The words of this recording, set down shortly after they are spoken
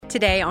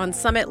Today on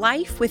Summit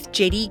Life with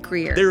J.D.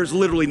 Greer. There is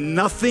literally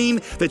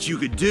nothing that you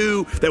could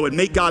do that would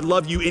make God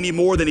love you any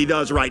more than he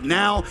does right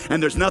now.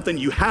 And there's nothing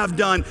you have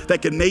done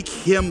that can make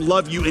him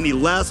love you any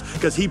less,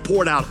 because he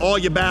poured out all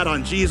your bad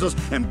on Jesus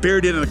and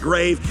buried it in a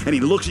grave. And he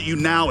looks at you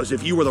now as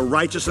if you were the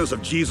righteousness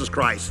of Jesus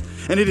Christ.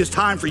 And it is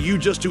time for you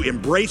just to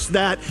embrace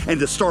that and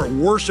to start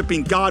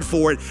worshiping God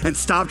for it and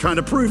stop trying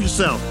to prove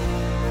yourself.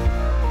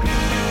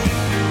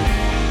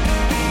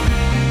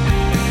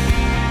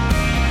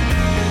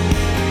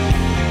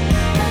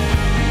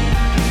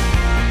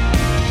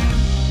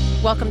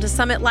 Welcome to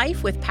Summit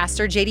Life with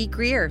Pastor J.D.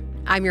 Greer.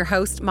 I'm your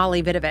host,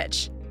 Molly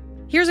Vidovich.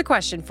 Here's a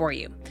question for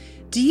you.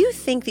 Do you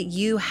think that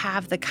you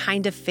have the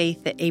kind of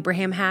faith that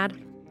Abraham had?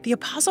 The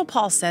Apostle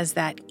Paul says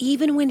that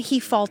even when he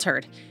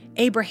faltered,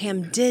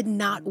 Abraham did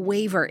not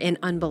waver in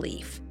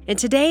unbelief. And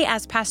today,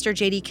 as Pastor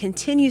J.D.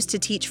 continues to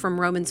teach from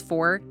Romans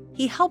 4,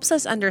 he helps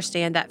us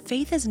understand that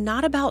faith is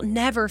not about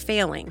never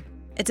failing.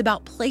 It's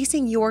about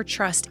placing your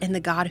trust in the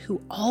God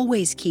who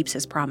always keeps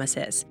his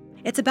promises.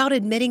 It's about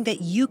admitting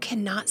that you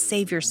cannot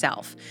save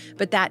yourself,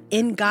 but that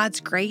in God's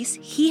grace,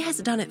 he has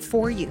done it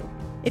for you.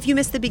 If you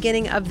missed the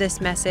beginning of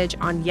this message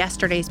on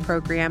yesterday's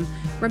program,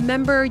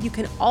 remember you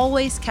can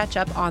always catch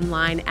up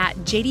online at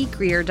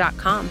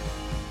jdgreer.com.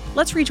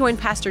 Let's rejoin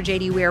Pastor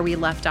J.D. where we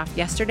left off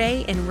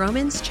yesterday in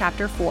Romans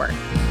chapter 4.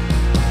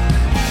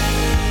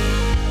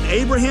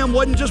 Abraham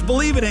wasn't just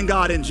believing in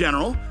God in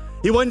general.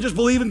 He wasn't just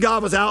believing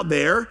God was out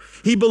there.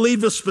 He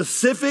believed the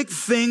specific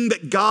thing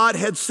that God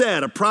had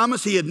said, a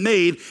promise he had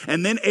made,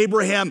 and then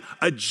Abraham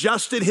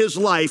adjusted his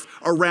life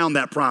around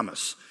that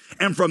promise.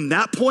 And from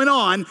that point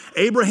on,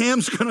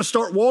 Abraham's going to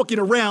start walking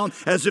around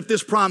as if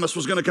this promise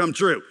was going to come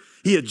true.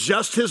 He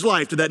adjusts his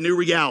life to that new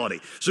reality.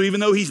 So even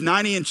though he's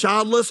 90 and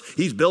childless,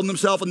 he's building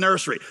himself a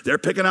nursery. They're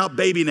picking out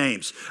baby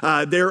names.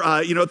 They're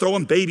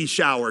throwing baby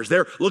showers.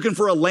 They're looking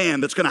for a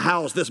land that's going to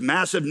house this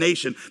massive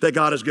nation that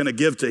God is going to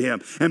give to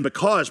him. And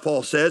because,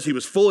 Paul says, he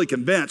was fully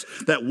convinced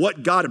that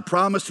what God had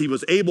promised, he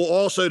was able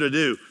also to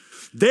do.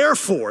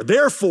 Therefore,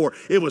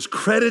 it was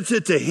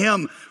credited to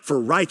him for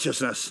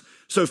righteousness.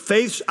 So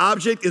faith's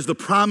object is the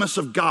promise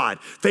of God.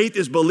 Faith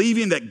is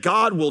believing that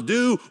God will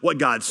do what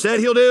God said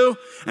he'll do,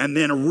 and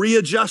then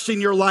readjusting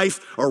your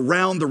life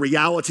around the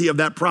reality of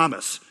that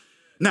promise.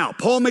 Now,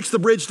 Paul makes the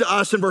bridge to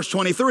us in verse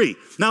 23.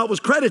 Now, it was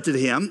credited to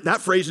him,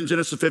 that phrase in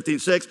Genesis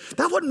 15:6,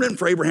 that wasn't written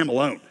for Abraham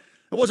alone.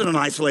 It wasn't an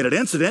isolated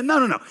incident.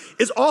 No.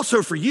 It's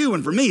also for you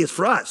and for me. It's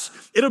for us.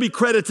 It'll be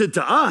credited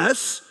to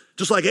us,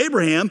 just like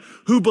Abraham,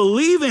 who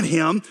believe in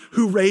him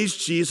who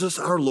raised Jesus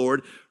our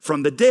Lord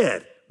from the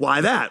dead. Why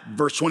that?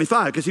 Verse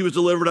 25, because he was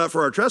delivered up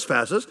for our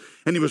trespasses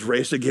and he was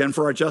raised again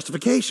for our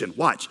justification.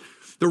 Watch.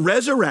 The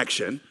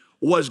resurrection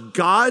was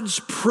God's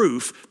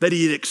proof that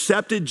he had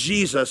accepted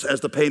Jesus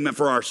as the payment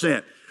for our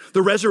sin.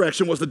 The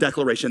resurrection was the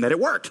declaration that it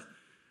worked,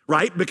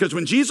 right? Because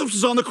when Jesus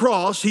was on the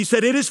cross, he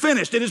said, "It is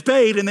finished, it is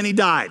paid," and then he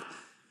died.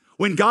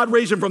 When God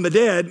raised him from the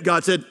dead,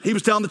 God said he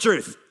was telling the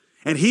truth.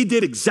 And he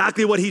did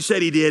exactly what he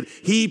said he did.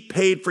 He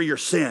paid for your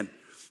sin.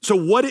 So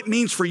what it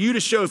means for you to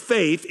show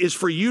faith is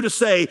for you to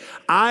say,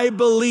 I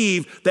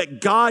believe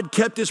that God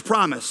kept his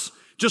promise.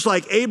 Just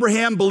like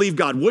Abraham believed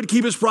God would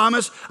keep his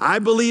promise, I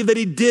believe that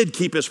he did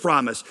keep his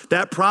promise.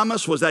 That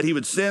promise was that he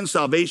would send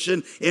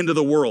salvation into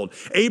the world.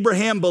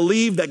 Abraham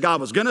believed that God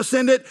was going to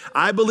send it.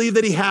 I believe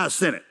that he has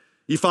sent it.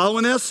 You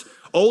following this?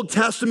 Old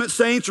Testament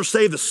saints are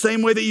saved the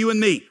same way that you and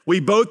me. We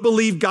both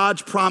believe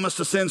God's promise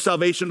to send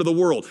salvation to the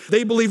world.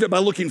 They believed it by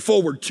looking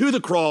forward to the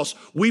cross.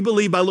 We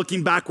believe by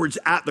looking backwards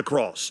at the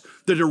cross.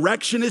 The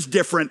direction is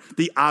different.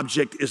 The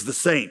object is the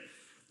same.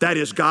 That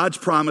is God's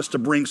promise to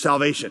bring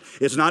salvation.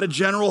 It's not a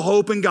general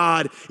hope in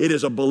God. It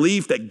is a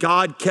belief that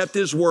God kept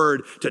his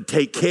word to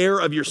take care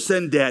of your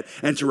sin debt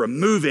and to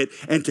remove it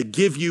and to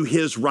give you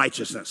his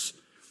righteousness.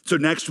 So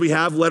next we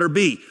have letter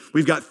B.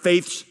 We've got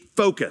faith's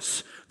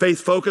focus.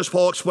 Faith focus,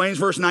 Paul explains,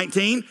 verse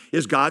 19,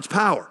 is God's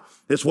power.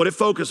 It's what it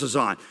focuses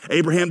on.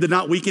 Abraham did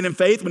not weaken in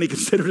faith when he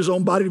considered his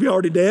own body to be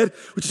already dead,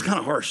 which is kind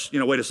of harsh,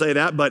 way to say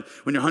that. But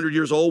when you're 100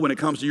 years old, when it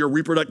comes to your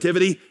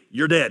reproductivity,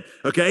 you're dead,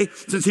 okay?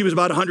 Since he was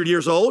about 100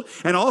 years old.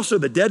 And also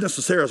the deadness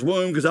of Sarah's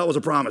womb, because that was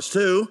a promise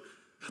too.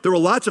 There were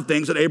lots of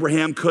things that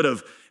Abraham could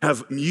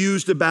have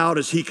mused about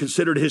as he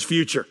considered his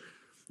future.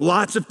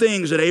 Lots of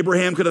things that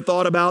Abraham could have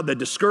thought about that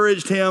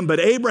discouraged him, but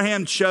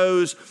Abraham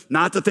chose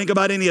not to think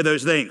about any of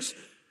those things.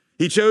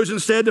 He chose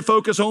instead to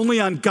focus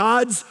only on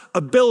God's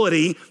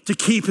ability to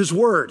keep his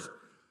word.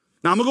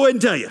 Now, I'm going to go ahead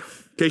and tell you,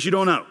 in case you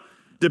don't know,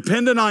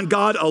 dependent on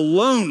God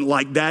alone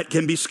like that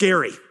can be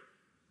scary.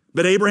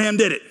 But Abraham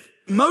did it.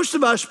 Most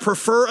of us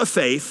prefer a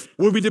faith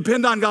where we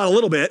depend on God a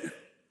little bit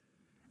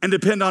and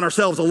depend on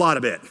ourselves a lot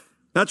of it.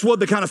 That's what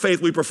the kind of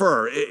faith we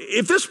prefer.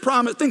 If this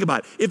promise, think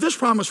about it, if this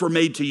promise were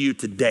made to you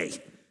today,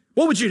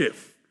 what would you do?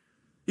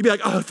 You'd be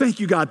like, oh,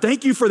 thank you, God.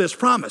 Thank you for this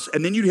promise.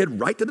 And then you'd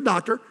head right to the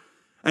doctor.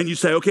 And you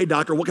say, okay,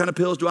 doctor, what kind of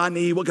pills do I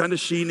need? What kind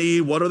does she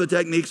need? What are the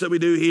techniques that we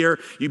do here?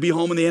 You'd be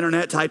home on the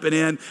internet typing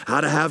in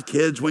how to have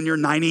kids when you're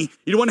 90.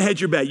 You don't want to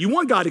hedge your bet. You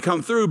want God to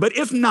come through, but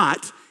if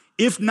not,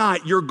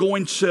 you're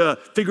going to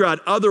figure out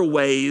other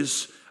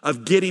ways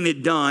of getting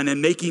it done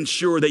and making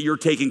sure that you're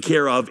taken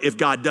care of if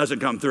God doesn't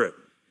come through.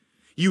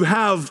 You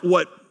have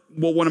what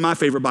one of my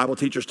favorite Bible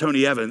teachers,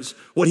 Tony Evans,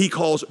 what he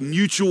calls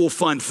mutual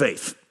fund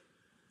faith.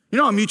 You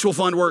know how a mutual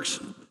fund works?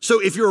 So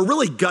if you're a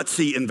really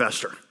gutsy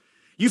investor,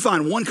 you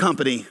find one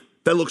company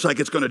that looks like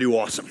it's gonna do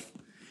awesome,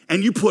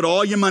 and you put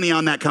all your money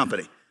on that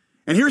company.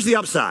 And here's the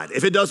upside.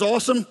 If it does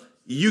awesome,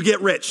 you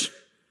get rich.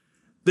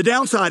 The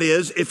downside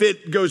is if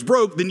it goes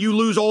broke, then you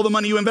lose all the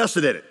money you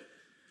invested in it.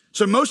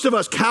 So most of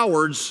us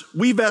cowards,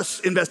 we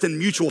invest in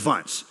mutual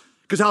funds.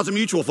 Because how's a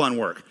mutual fund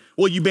work?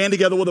 Well, you band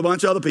together with a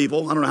bunch of other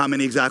people. I don't know how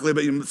many exactly,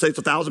 but you say it's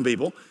 1,000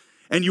 people.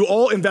 And you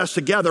all invest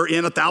together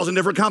in 1,000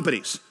 different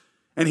companies.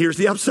 And here's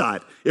the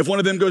upside. If one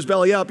of them goes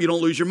belly up, you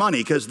don't lose your money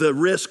because the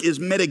risk is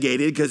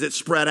mitigated because it's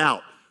spread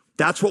out.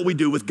 That's what we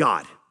do with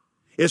God.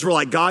 Is we're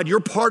like, God, you're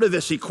part of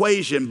this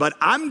equation, but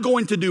I'm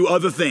going to do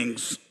other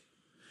things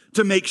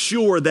to make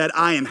sure that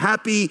I am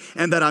happy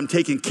and that I'm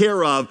taken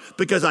care of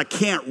because I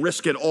can't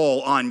risk it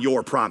all on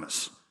your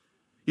promise.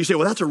 You say,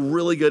 well, that's a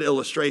really good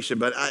illustration,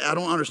 but I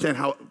don't understand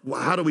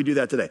how do we do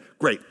that today?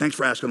 Great, thanks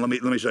for asking. Let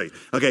me show you.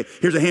 Okay,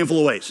 here's a handful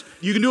of ways.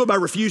 You can do it by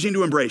refusing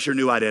to embrace your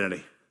new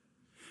identity.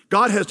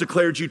 God has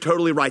declared you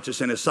totally righteous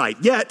in his sight,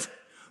 yet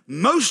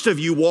most of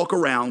you walk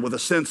around with a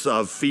sense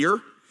of fear,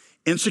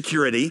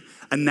 insecurity,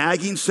 a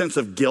nagging sense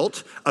of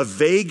guilt, a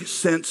vague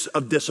sense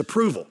of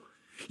disapproval.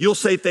 You'll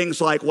say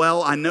things like,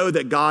 well, I know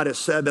that God has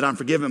said that I'm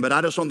forgiven, but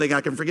I just don't think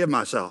I can forgive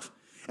myself.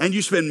 And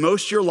you spend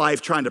most of your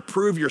life trying to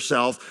prove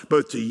yourself,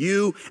 both to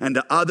you and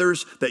to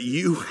others, that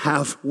you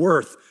have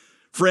worth.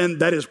 Friend,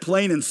 that is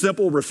plain and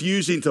simple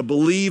refusing to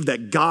believe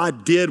that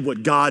God did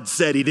what God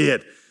said he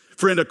did.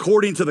 Friend,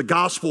 according to the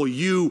gospel,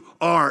 you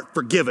are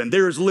forgiven.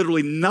 There is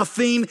literally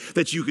nothing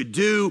that you could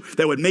do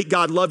that would make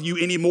God love you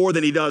any more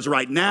than he does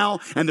right now.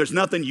 And there's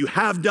nothing you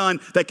have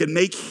done that can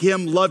make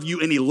him love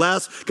you any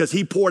less because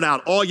he poured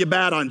out all your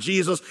bad on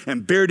Jesus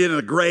and buried it in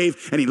a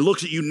grave. And he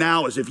looks at you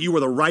now as if you were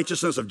the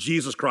righteousness of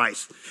Jesus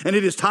Christ. And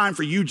it is time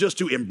for you just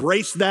to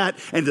embrace that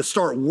and to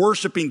start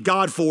worshiping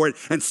God for it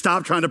and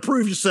stop trying to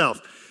prove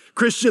yourself.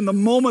 Christian, the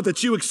moment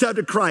that you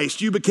accepted Christ,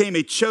 you became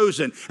a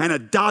chosen and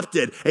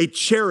adopted, a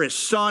cherished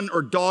son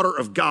or daughter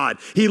of God.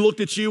 He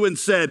looked at you and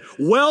said,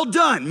 well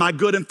done, my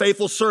good and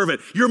faithful servant.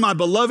 You're my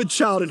beloved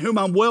child in whom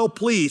I'm well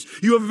pleased.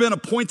 You have been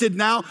appointed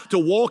now to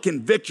walk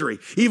in victory.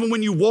 Even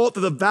when you walk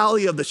through the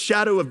valley of the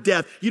shadow of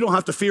death, you don't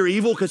have to fear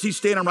evil because he's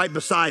standing right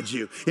beside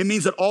you. It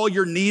means that all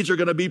your needs are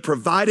going to be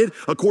provided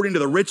according to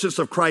the richness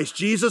of Christ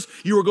Jesus.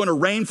 You are going to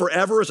reign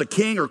forever as a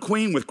king or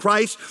queen with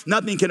Christ.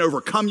 Nothing can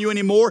overcome you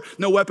anymore.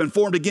 No weapon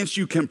formed against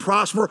you can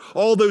prosper.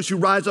 All those who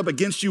rise up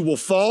against you will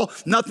fall.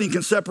 Nothing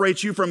can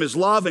separate you from his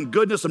love, and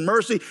goodness and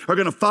mercy are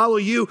going to follow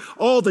you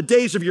all the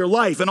days of your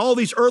life. And all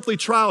these earthly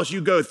trials you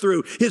go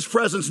through, his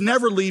presence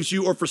never leaves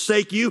you or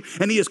forsake you,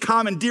 and he is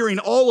commandeering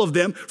all of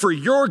them for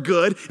your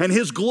good and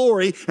his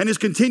glory and his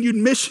continued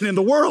mission in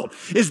the world.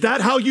 Is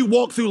that how you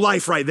walk through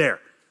life right there?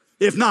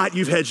 If not,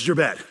 you've hedged your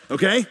bet,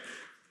 okay?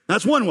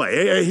 That's one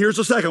way. Here's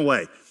the second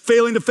way.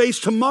 Failing to face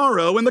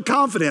tomorrow in the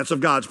confidence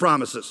of God's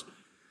promises.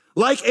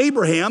 Like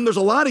Abraham, there's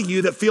a lot of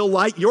you that feel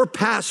like your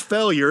past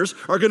failures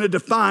are going to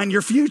define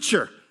your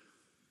future.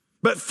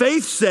 But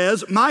faith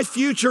says, my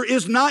future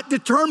is not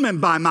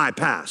determined by my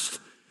past.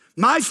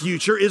 My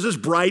future is as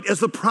bright as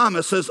the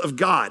promises of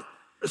God.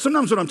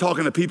 Sometimes when I'm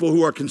talking to people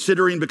who are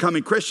considering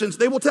becoming Christians,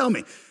 they will tell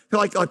me, they're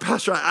like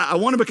Pastor, I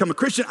want to become a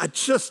Christian. I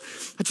just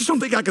don't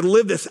think I can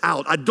live this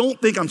out. I don't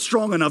think I'm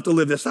strong enough to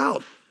live this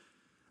out.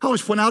 I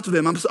always point out to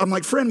them, I'm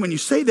like, friend, when you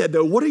say that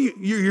though, what are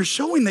you're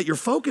showing that your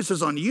focus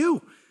is on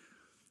you.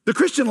 The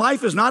Christian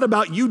life is not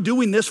about you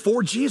doing this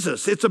for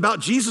Jesus. It's about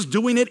Jesus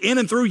doing it in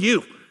and through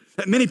you.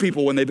 Many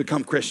people, when they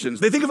become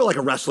Christians, they think of it like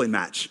a wrestling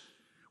match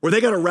where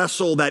they got to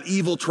wrestle that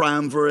evil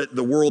triumvirate,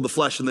 the world, the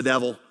flesh, and the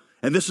devil.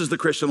 And this is the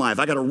Christian life.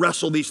 I got to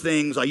wrestle these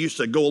things. I used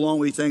to go along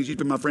with these things. Used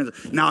to be my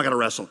friends. Now I got to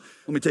wrestle.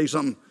 Let me tell you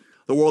something.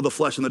 The world, the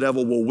flesh, and the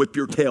devil will whip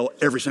your tail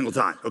every single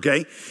time,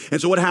 okay? And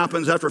so what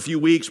happens after a few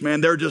weeks, man,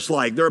 they're just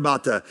like, they're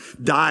about to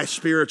die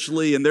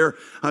spiritually, and they're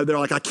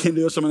like, I can't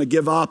do this, I'm gonna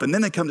give up. And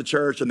then they come to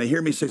church, and they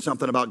hear me say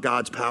something about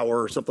God's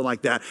power or something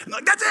like that. And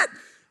they're like, that's it!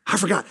 I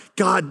forgot.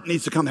 God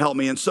needs to come help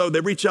me. And so they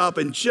reach up,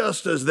 and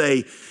just as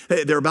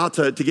they're about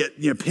to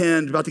get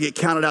pinned, about to get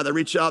counted out, they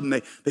reach up, and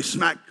they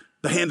smack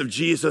the hand of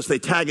Jesus, they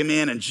tag him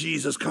in, and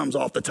Jesus comes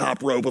off the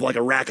top rope with like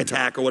a rack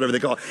attack or whatever they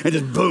call it, and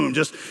just boom,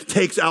 just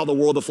takes out the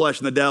world, the flesh,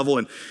 and the devil,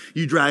 and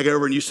you drag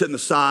over and you sit in the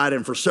side,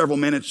 and for several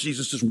minutes,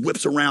 Jesus just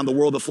whips around the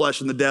world, the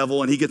flesh, and the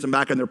devil, and he gets them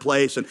back in their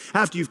place, and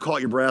after you've caught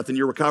your breath and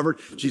you're recovered,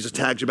 Jesus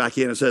tags you back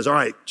in and says, all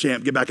right,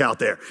 champ, get back out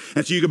there.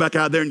 And so you go back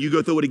out there and you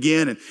go through it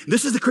again, and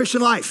this is the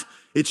Christian life.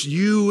 It's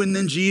you and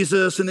then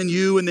Jesus and then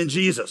you and then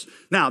Jesus.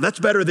 Now, that's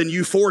better than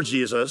you for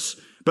Jesus,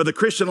 but the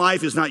Christian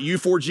life is not you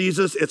for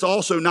Jesus. It's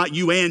also not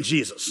you and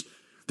Jesus.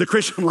 The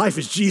Christian life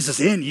is Jesus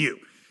in you.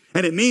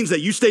 And it means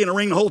that you stay in a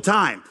ring the whole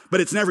time,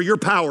 but it's never your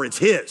power, it's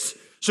his.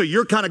 So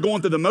you're kind of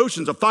going through the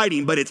motions of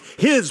fighting, but it's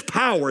his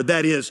power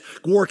that is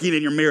working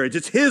in your marriage.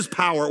 It's his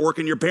power at work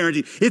in your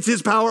parenting. It's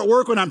his power at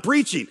work when I'm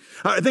preaching.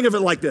 Think of it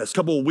like this. A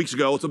couple of weeks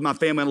ago, I was with my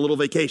family on a little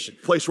vacation.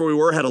 The place where we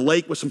were had a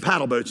lake with some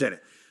paddle boats in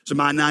it. So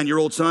my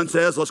 9-year-old son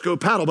says, let's go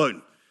paddle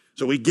boating.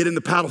 So we get in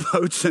the paddle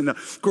boats, and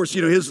of course,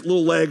 his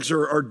little legs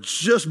are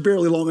just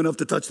barely long enough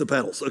to touch the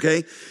pedals,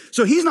 okay?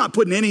 So he's not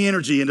putting any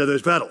energy into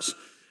those pedals.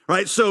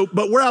 Right,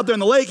 but we're out there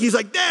in the lake. He's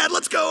like, Dad,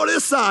 let's go to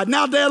this side.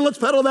 Now, Dad, let's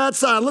pedal that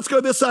side. Let's go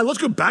this side. Let's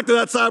go back to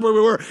that side where we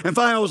were. And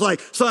finally, I was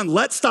like, son,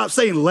 let's stop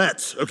saying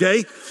let's,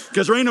 okay?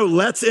 Because there ain't no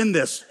let's in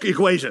this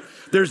equation.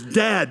 There's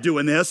Dad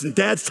doing this, and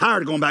Dad's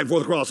tired of going back and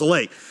forth across the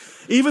lake.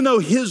 Even though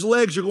his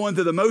legs are going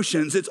through the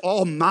motions, it's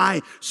all my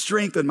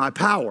strength and my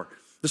power.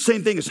 The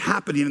same thing is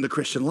happening in the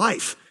Christian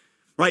life,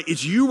 right?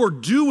 It's you are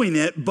doing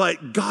it,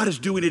 but God is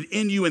doing it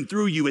in you and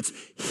through you. It's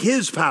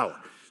his power.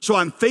 So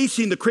I'm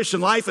facing the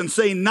Christian life and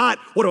saying not,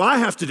 what do I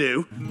have to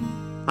do?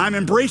 I'm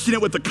embracing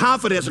it with the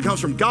confidence that comes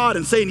from God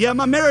and saying, yeah,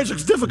 my marriage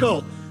looks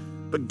difficult,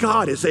 but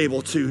God is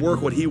able to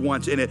work what he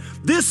wants in it.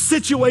 This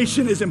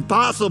situation is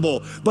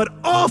impossible, but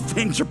all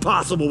things are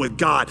possible with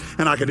God,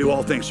 and I can do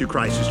all things through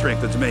Christ who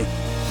strengthens me.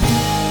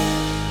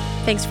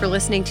 Thanks for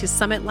listening to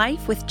Summit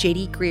Life with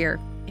J.D. Greer.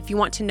 If you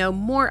want to know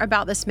more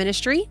about this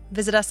ministry,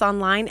 visit us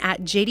online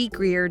at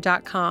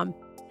jdgreer.com.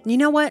 And you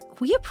know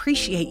what? We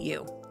appreciate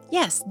you.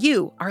 Yes,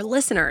 you, our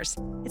listeners.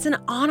 It's an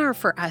honor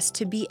for us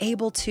to be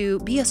able to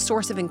be a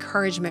source of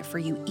encouragement for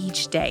you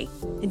each day.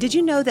 And did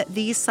you know that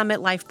these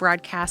Summit Life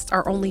broadcasts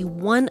are only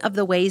one of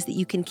the ways that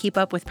you can keep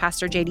up with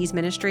Pastor JD's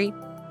ministry?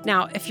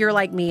 Now, if you're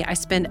like me, I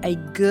spend a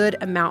good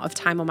amount of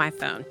time on my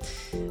phone.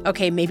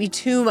 Okay, maybe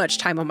too much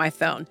time on my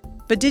phone.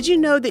 But did you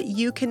know that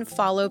you can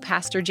follow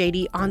Pastor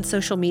JD on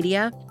social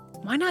media?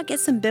 Why not get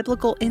some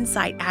biblical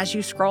insight as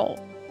you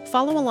scroll?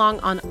 Follow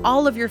along on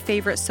all of your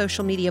favorite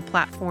social media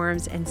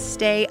platforms and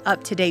stay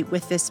up to date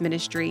with this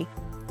ministry.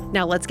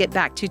 Now let's get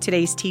back to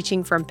today's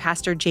teaching from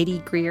Pastor J.D.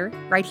 Greer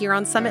right here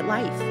on Summit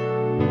Life.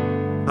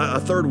 A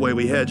third way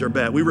we hedge our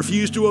bet. We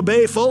refuse to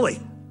obey fully,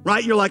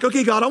 right? You're like,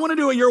 okay, God, I want to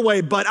do it your way,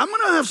 but I'm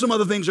going to have some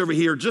other things over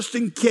here just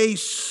in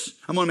case.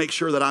 I'm going to make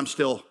sure that I'm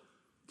still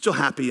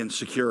happy and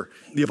secure.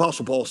 The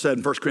Apostle Paul said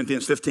in 1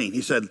 Corinthians 15,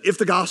 he said, if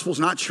the gospel's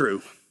not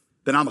true,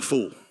 then I'm a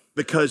fool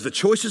because the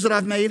choices that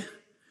I've made,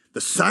 the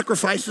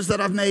sacrifices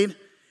that I've made,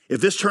 if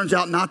this turns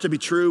out not to be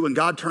true and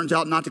God turns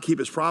out not to keep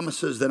his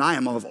promises, then I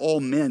am of all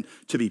men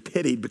to be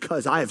pitied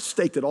because I have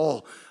staked it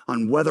all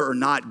on whether or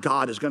not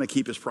God is going to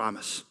keep his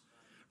promise.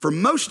 For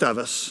most of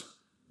us,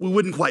 we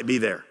wouldn't quite be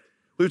there.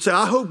 We would say,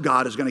 I hope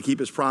God is going to keep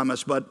his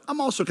promise, but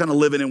I'm also kind of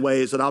living in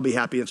ways that I'll be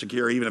happy and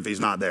secure even if he's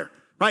not there.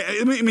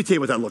 Right? Let me tell you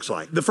what that looks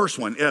like. The first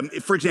one,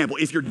 for example,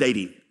 if you're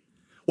dating,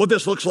 what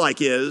this looks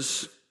like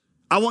is,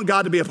 I want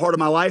God to be a part of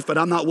my life, but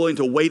I'm not willing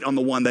to wait on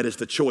the one that is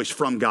the choice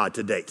from God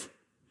to date.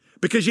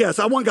 Because yes,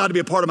 I want God to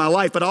be a part of my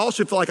life, but I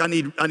also feel like I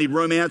need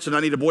romance and I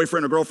need a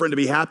boyfriend or girlfriend to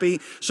be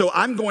happy. So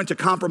I'm going to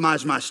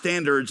compromise my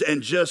standards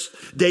and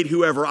just date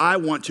whoever I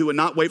want to and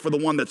not wait for the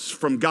one that's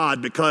from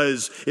God,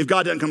 because if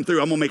God doesn't come through,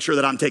 I'm gonna make sure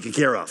that I'm taken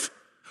care of.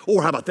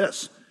 Or how about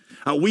this?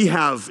 We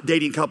have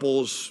dating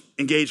couples,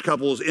 engaged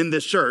couples in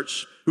this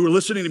church who are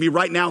listening to me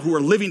right now who are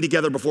living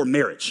together before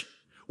marriage.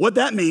 What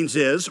that means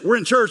is we're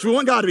in church, we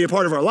want God to be a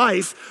part of our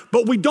life,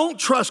 but we don't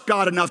trust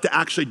God enough to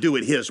actually do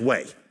it his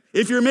way.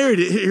 If you're married,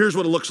 here's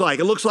what it looks like.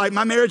 It looks like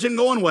my marriage isn't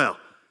going well.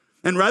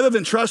 And rather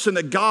than trusting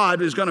that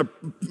God is gonna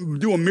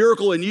do a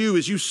miracle in you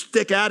as you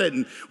stick at it,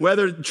 and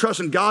whether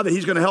trusting God that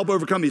he's gonna help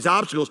overcome these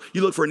obstacles,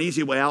 you look for an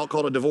easy way out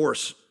called a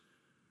divorce,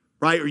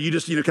 right? Or you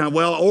just,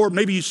 or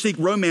maybe you seek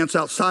romance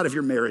outside of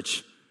your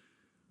marriage,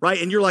 right?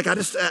 And you're like,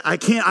 I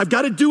can't, I've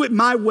got to do it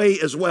my way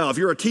as well. If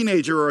you're a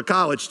teenager or a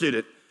college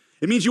student,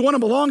 it means you want to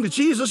belong to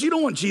Jesus. You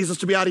don't want Jesus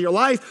to be out of your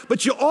life,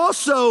 but you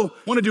also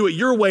want to do it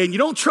your way, and you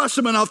don't trust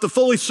him enough to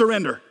fully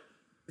surrender.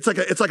 It's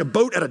like a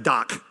boat at a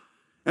dock,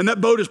 and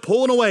that boat is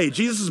pulling away.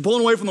 Jesus is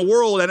pulling away from the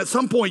world, and at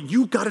some point,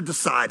 you got to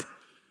decide,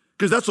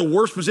 because that's the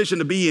worst position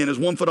to be in, is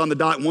 1 foot on the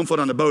dock, 1 foot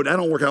on the boat. That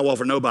don't work out well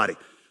for nobody,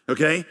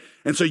 okay?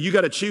 And so you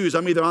got to choose.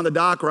 I'm either on the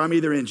dock or I'm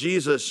either in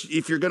Jesus.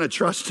 If you're going to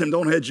trust him,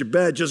 don't hedge your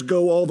bet. Just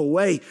go all the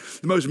way.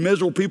 The most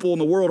miserable people in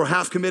the world are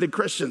half-committed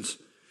Christians.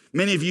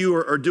 Many of you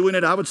are doing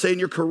it, I would say, in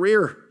your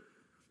career.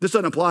 This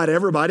doesn't apply to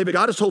everybody, but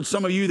God has told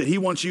some of you that he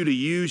wants you to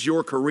use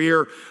your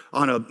career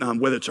on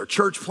whether it's a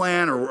church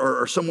plan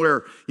or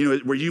somewhere,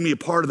 where you can be a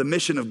part of the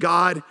mission of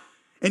God.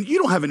 And you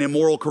don't have an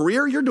immoral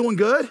career. You're doing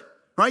good,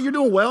 right? You're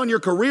doing well in your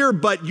career,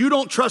 but you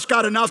don't trust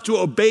God enough to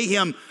obey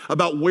him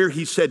about where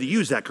he said to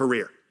use that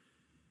career.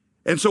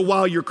 And so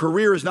while your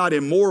career is not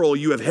immoral,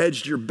 you have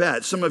hedged your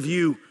bet. Some of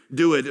you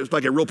do it, it's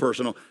like a real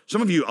personal.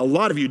 A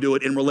lot of you do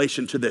it in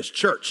relation to this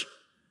church.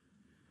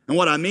 And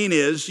what I mean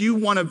is you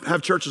want to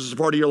have churches as a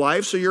part of your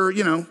life. So you're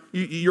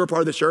a part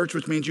of the church,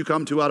 which means you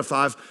come 2 out of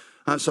 5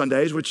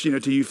 Sundays, which,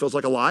 to you feels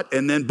like a lot.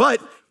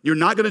 But you're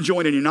not going to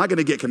join and you're not going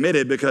to get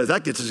committed because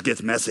that just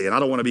gets messy and I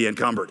don't want to be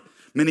encumbered.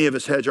 Many of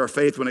us hedge our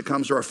faith when it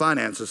comes to our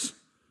finances.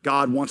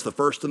 God wants the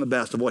first and the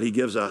best of what he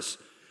gives us.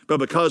 But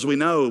because we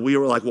know, we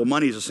were like, well,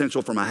 money's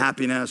essential for my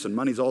happiness and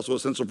money's also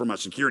essential for my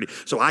security.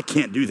 So I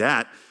can't do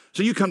that.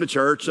 So you come to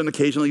church and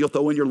occasionally you'll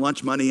throw in your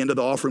lunch money into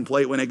the offering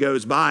plate when it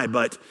goes by,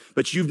 but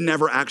you've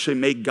never actually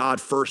made God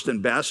first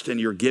and best in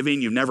your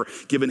giving. You've never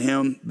given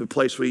him the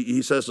place where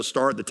he says to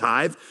start, the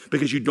tithe,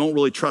 because you don't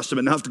really trust him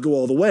enough to go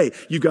all the way.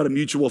 You've got a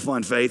mutual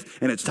fund faith,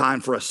 and it's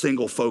time for a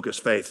single focus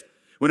faith.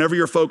 Whenever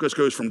your focus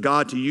goes from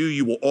God to you,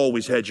 you will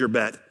always hedge your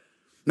bet.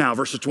 Now,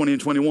 verses 20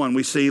 and 21,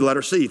 we see,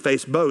 letter C,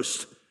 faith's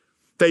boast.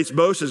 Faith's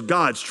boast is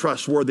God's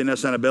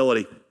trustworthiness and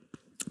ability.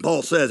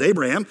 Paul says,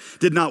 Abraham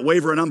did not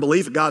waver in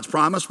unbelief at God's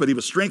promise, but he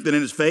was strengthened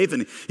in his faith,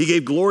 and he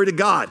gave glory to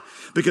God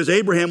because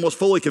Abraham was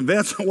fully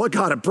convinced of what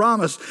God had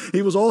promised,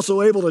 he was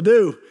also able to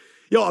do.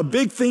 A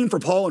big theme for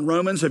Paul in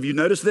Romans, have you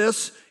noticed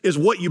this, is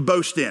what you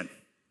boast in.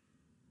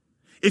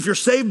 If you're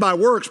saved by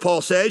works,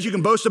 Paul says, you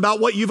can boast about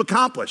what you've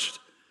accomplished.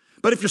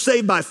 But if you're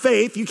saved by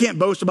faith, you can't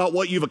boast about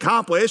what you've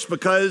accomplished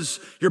because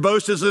your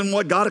boast is in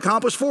what God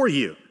accomplished for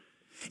you.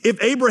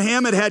 If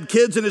Abraham had had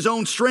kids in his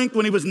own strength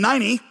when he was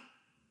 90,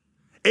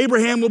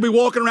 Abraham will be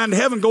walking around in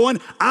heaven going,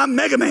 I'm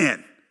Mega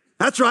Man.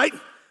 That's right.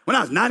 When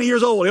I was 90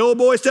 years old, the old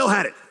boy still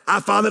had it.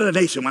 I fathered a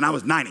nation when I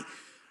was 90.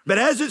 But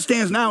as it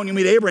stands now, when you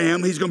meet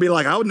Abraham, he's going to be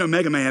like, I wasn't no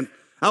Mega Man.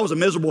 I was a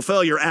miserable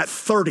failure at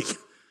 30.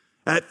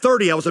 At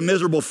 30, I was a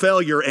miserable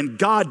failure, and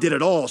God did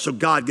it all, so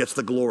God gets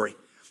the glory.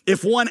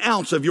 If 1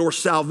 ounce of your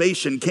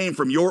salvation came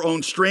from your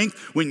own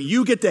strength, when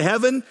you get to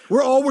heaven,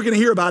 all we're going to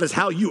hear about is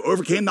how you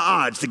overcame the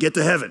odds to get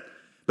to heaven.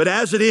 But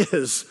as it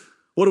is,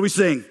 what do we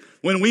sing?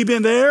 When we've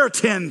been there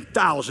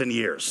 10,000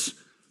 years,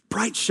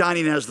 bright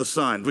shining as the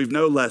sun, we've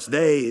no less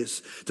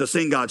days to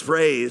sing God's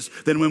praise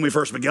than when we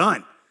first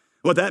begun.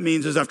 What that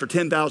means is after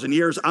 10,000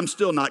 years, I'm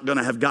still not going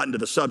to have gotten to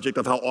the subject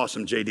of how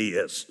awesome J.D.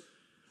 is.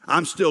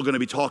 I'm still going to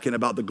be talking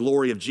about the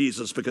glory of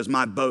Jesus because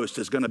my boast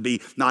is going to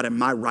be not in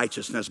my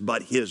righteousness,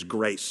 but his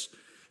grace.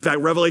 In fact,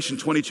 Revelation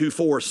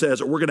 22:4 says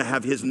that we're going to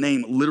have his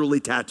name literally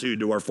tattooed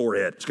to our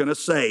forehead. It's going to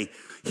say,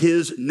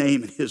 his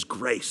name and his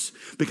grace,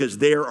 because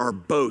there our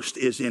boast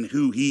is in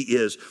who he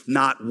is,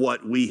 not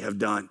what we have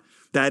done.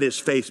 That is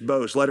faith's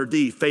boast. Letter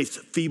D, faith's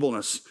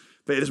feebleness.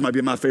 This might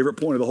be my favorite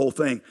point of the whole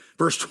thing.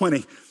 Verse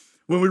 20,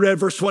 when we read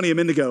verse 20 a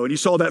minute ago, and you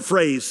saw that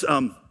phrase,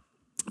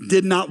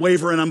 did not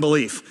waver in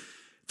unbelief.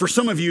 For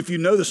some of you, if you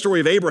know the story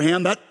of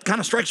Abraham, that kind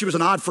of strikes you as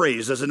an odd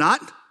phrase, does it not?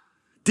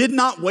 Did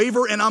not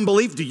waver in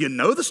unbelief. Do you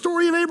know the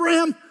story of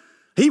Abraham?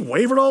 He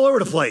wavered all over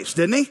the place,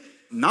 didn't he?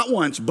 Not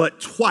once,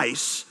 but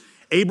twice.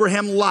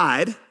 Abraham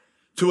lied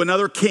to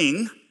another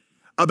king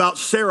about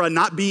Sarah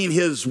not being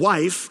his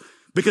wife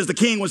because the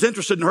king was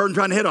interested in her and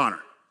trying to hit on her.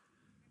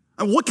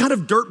 And what kind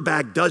of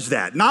dirtbag does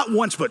that? Not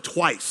once, but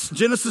twice.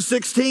 Genesis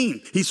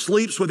 16, he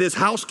sleeps with his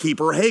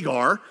housekeeper,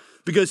 Hagar,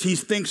 because he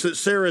thinks that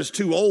Sarah is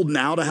too old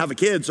now to have a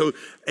kid, so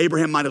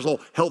Abraham might as well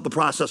help the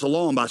process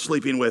along by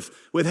sleeping with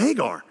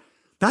Hagar.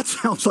 That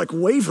sounds like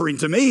wavering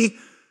to me.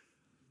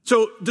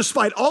 So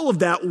despite all of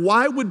that,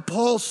 why would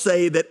Paul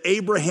say that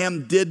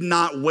Abraham did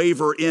not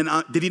waver in,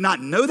 did he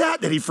not know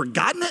that? Had he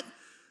forgotten it?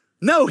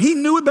 No, he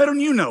knew it better than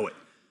you know it.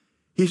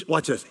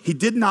 Watch this. He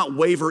did not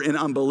waver in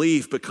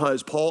unbelief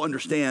because Paul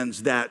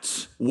understands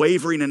that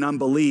wavering in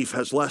unbelief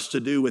has less to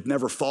do with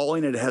never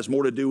falling, and it has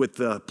more to do with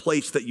the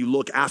place that you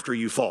look after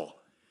you fall.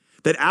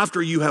 That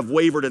after you have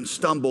wavered and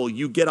stumbled,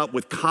 you get up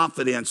with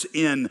confidence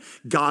in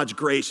God's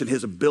grace and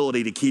his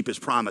ability to keep his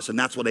promise. And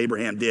that's what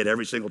Abraham did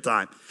every single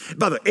time.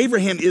 By the way,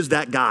 Abraham is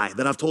that guy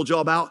that I've told you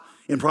all about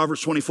in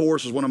Proverbs 24.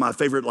 This is one of my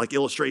favorite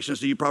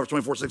illustrations to you, Proverbs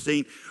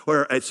 24:16,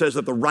 where it says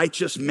that the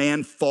righteous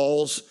man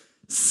falls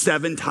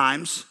 7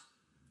 times.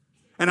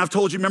 And I've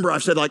told you, remember,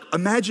 I've said,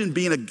 imagine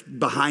being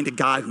behind a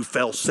guy who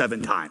fell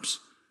 7 times.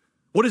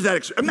 What is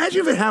that?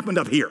 Imagine if it happened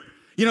up here.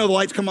 The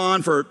lights come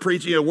on for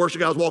preaching, worship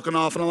guys walking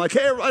off, and I'm like,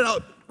 hey, everybody,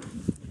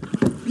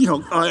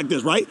 like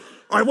this, right?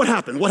 All right, what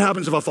happened? What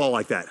happens if I fall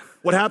like that?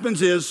 What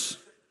happens is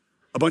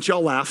a bunch of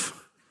y'all laugh.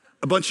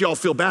 A bunch of y'all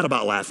feel bad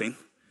about laughing.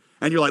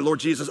 And you're like, Lord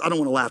Jesus, I don't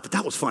want to laugh, but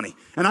that was funny.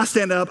 And I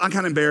stand up, I'm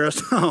kind of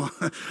embarrassed.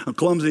 I'm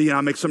clumsy,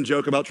 I make some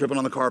joke about tripping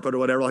on the carpet or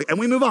whatever, and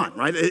we move on,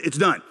 right? It's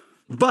done.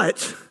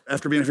 But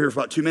after being here for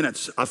about 2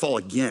 minutes, I fall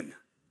again.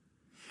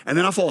 And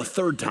then I fall a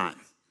third time.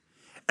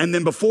 And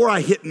then before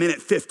I hit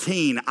minute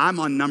 15, I'm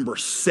on number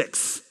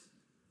 6.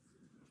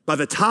 By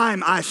the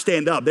time I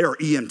stand up, there are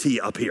EMT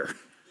up here.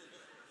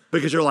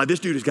 Because you're like,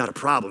 this dude has got a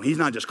problem. He's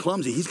not just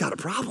clumsy, he's got a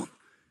problem.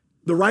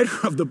 The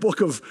writer of the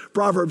book of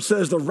Proverbs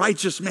says the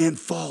righteous man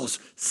falls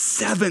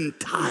 7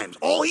 times.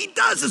 All he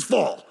does is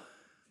fall.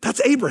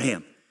 That's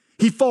Abraham.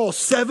 He falls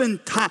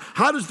 7 times.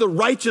 How does the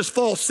righteous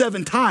fall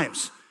 7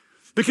 times?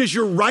 Because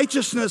your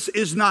righteousness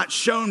is not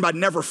shown by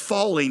never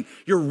falling.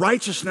 Your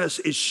righteousness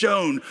is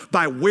shown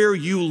by where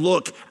you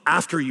look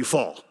after you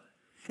fall.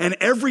 And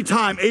every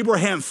time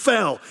Abraham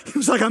fell, he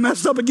was like, I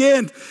messed up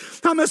again.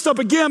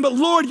 But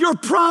Lord, your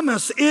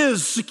promise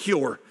is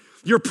secure.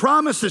 Your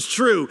promise is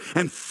true.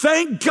 And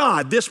thank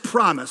God this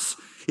promise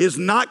is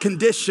not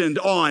conditioned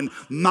on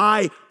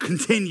my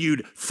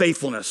continued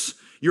faithfulness.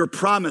 Your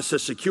promise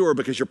is secure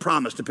because your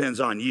promise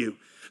depends on you.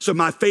 So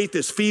my faith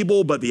is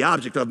feeble, but the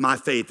object of my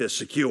faith is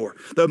secure.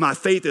 Though my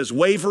faith is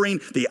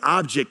wavering, the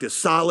object is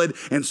solid.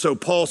 And so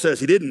Paul says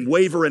he didn't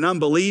waver in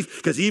unbelief,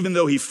 because even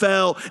though he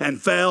fell and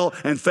fell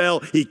and fell,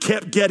 he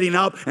kept getting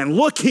up and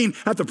looking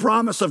at the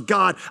promise of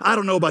God. I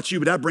don't know about you,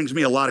 but that brings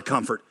me a lot of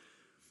comfort.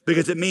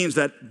 Because it means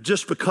that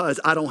just because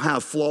I don't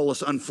have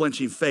flawless,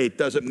 unflinching faith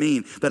doesn't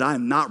mean that I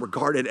am not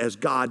regarded as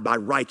God by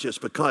righteous,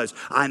 because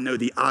I know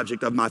the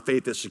object of my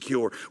faith is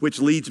secure, which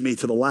leads me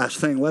to the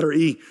last thing, letter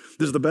E.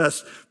 This is the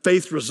best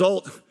faith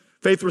result.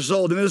 Faith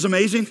result, and it is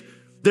amazing.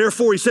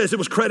 Therefore, he says it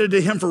was credited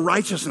to him for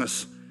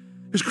righteousness.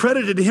 It was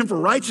credited to him for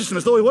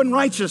righteousness, though he wasn't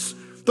righteous,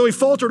 though he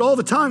faltered all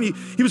the time,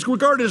 he was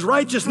regarded as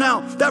righteous. Now,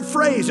 that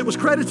phrase, it was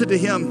credited to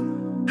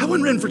him, that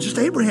wasn't written for just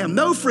Abraham.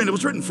 No, friend, it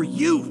was written for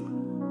you.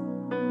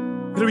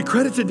 It'll be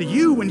credited to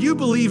you when you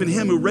believe in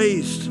him who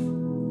raised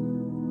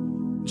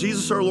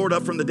Jesus our Lord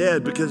up from the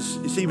dead, because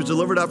you see, he was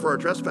delivered up for our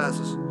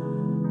trespasses.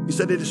 He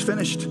said it is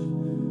finished.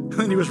 And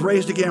then he was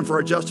raised again for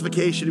our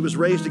justification. He was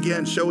raised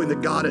again, showing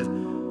that God had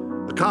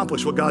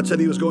accomplished what God said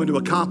he was going to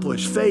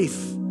accomplish.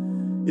 Faith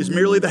is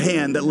merely the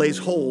hand that lays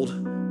hold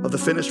of the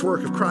finished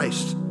work of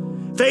Christ.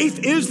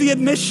 Faith is the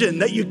admission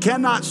that you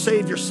cannot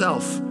save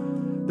yourself.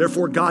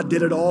 Therefore, God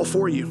did it all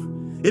for you.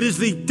 It is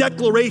the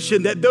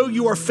declaration that though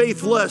you are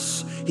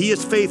faithless, he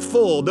is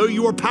faithful. Though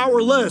you are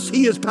powerless,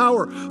 he is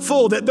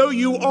powerful. That though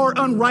you are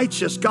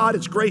unrighteous, God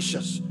is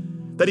gracious.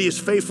 That he is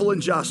faithful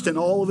and just in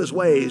all of his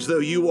ways, though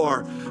you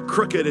are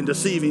crooked and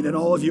deceiving in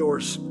all of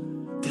yours.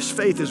 This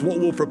faith is what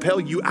will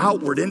propel you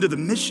outward into the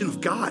mission of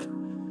God.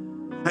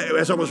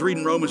 As I was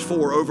reading Romans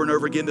 4 over and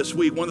over again this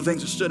week, one of the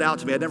things that stood out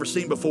to me I'd never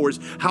seen before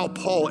is how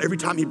Paul, every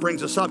time he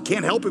brings us up,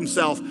 can't help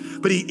himself,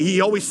 but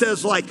he always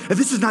says, like,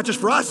 this is not just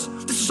for us,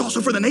 this is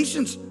also for the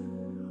nations.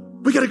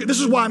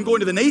 This is why I'm going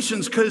to the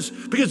nations,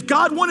 because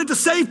God wanted to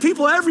save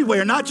people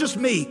everywhere, not just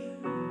me.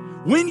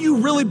 When you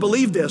really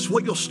believe this,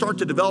 what you'll start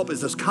to develop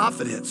is this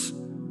confidence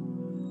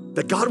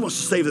that God wants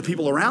to save the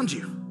people around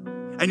you.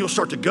 And you'll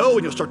start to go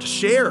and you'll start to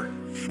share.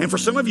 And for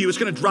some of you, it's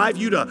going to drive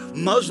you to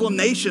Muslim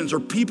nations or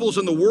peoples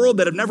in the world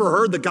that have never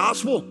heard the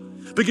gospel,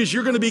 because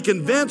you're going to be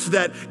convinced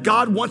that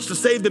God wants to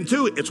save them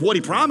too. It's what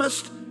he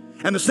promised.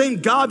 And the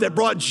same God that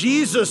brought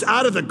Jesus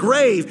out of the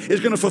grave is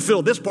going to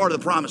fulfill this part of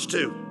the promise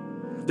too.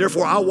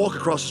 Therefore, I'll walk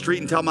across the street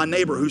and tell my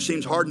neighbor who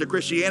seems hardened to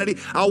Christianity,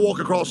 I'll walk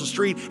across the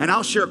street and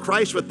I'll share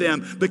Christ with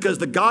them, because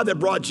the God that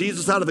brought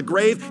Jesus out of the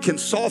grave can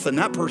soften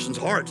that person's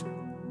heart.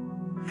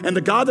 And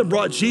the God that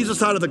brought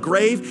Jesus out of the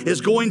grave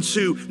is going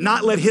to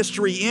not let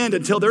history end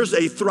until there's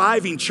a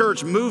thriving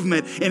church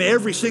movement in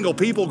every single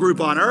people group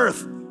on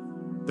earth.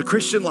 The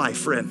Christian life,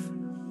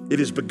 friend, it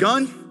is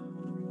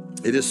begun,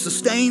 it is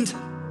sustained,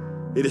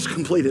 it is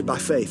completed by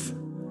faith.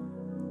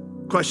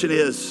 Question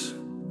is,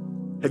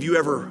 have you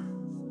ever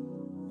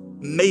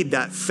made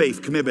that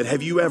faith commitment?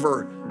 Have you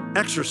ever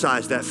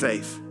exercised that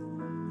faith?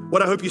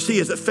 What I hope you see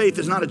is that faith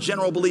is not a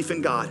general belief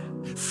in God.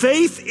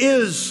 Faith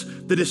is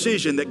the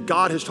decision that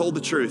God has told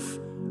the truth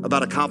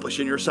about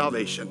accomplishing your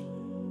salvation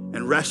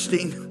and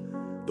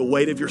resting the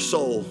weight of your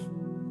soul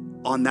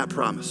on that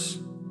promise.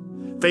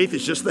 Faith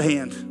is just the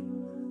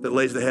hand that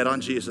lays the head on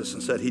Jesus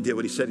and said he did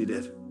what he said he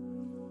did.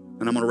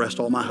 And I'm going to rest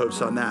all my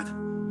hopes on that.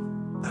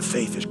 That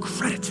faith is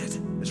credited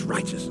as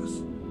righteousness.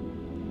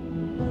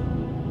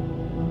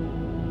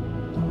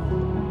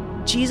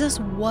 Jesus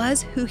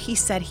was who he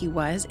said he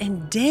was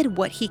and did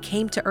what he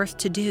came to earth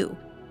to do.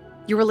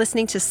 You were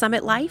listening to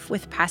Summit Life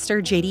with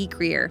Pastor J.D.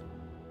 Greer.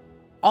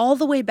 All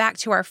the way back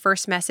to our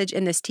first message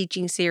in this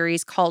teaching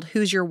series called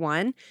Who's Your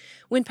One?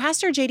 When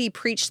Pastor J.D.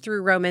 preached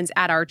through Romans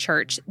at our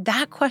church,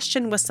 that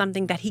question was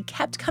something that he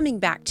kept coming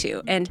back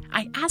to, and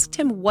I asked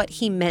him what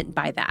he meant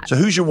by that. So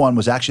Who's Your One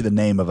was actually the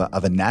name of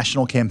a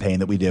national campaign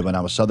that we did when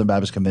I was Southern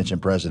Baptist Convention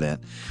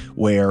president,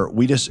 where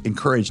we just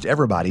encouraged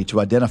everybody to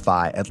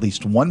identify at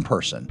least one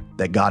person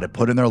that God had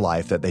put in their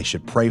life that they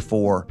should pray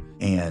for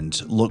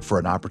and look for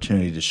an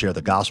opportunity to share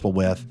the gospel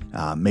with,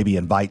 maybe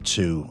invite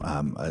to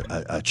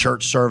a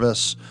church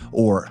service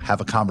or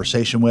have a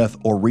conversation with,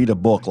 or read a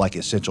book like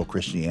Essential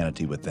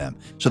Christianity with them.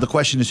 So the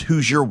question is,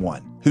 who's your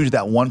one? Who's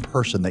that one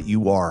person that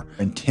you are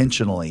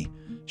intentionally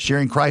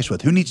sharing Christ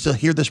with? Who needs to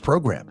hear this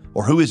program?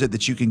 Or who is it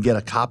that you can get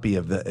a copy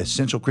of the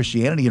Essential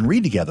Christianity and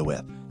read together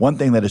with? One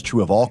thing that is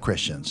true of all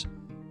Christians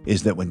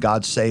is that when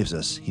God saves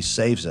us, he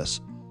saves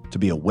us to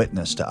be a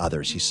witness to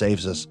others. He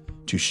saves us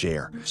to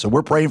share. So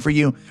we're praying for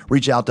you.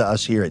 Reach out to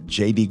us here at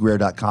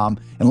jdgreer.com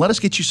and let us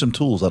get you some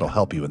tools that'll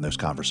help you in those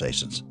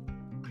conversations.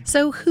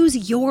 So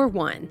who's your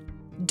one?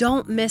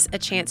 Don't miss a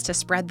chance to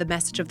spread the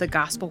message of the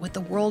gospel with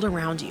the world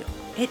around you.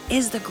 It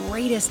is the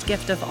greatest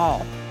gift of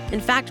all.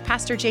 In fact,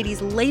 Pastor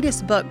J.D.'s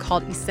latest book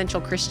called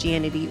Essential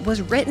Christianity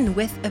was written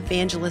with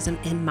evangelism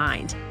in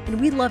mind.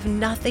 And we love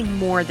nothing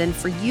more than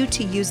for you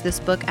to use this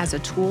book as a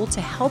tool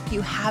to help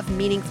you have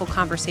meaningful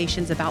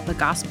conversations about the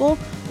gospel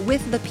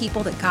with the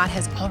people that God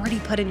has already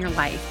put in your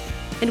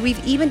life. And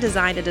we've even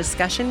designed a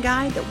discussion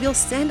guide that we'll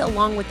send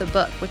along with the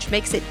book, which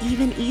makes it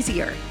even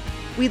easier.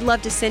 We'd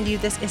love to send you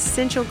this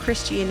Essential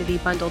Christianity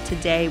bundle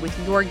today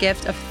with your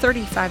gift of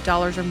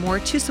 $35 or more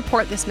to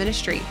support this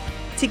ministry.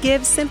 To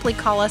give, simply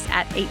call us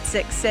at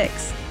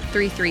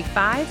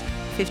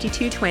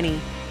 866-335-5220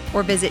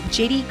 or visit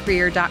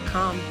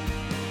jdgreer.com.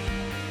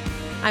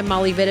 I'm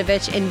Molly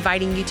Vidovich,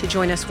 inviting you to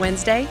join us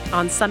Wednesday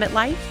on Summit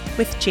Life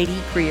with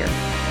J.D. Greer.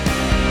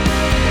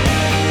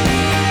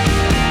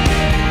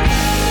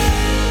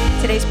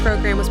 Today's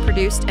program was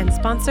produced and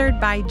sponsored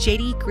by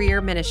J.D.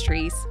 Greer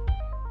Ministries.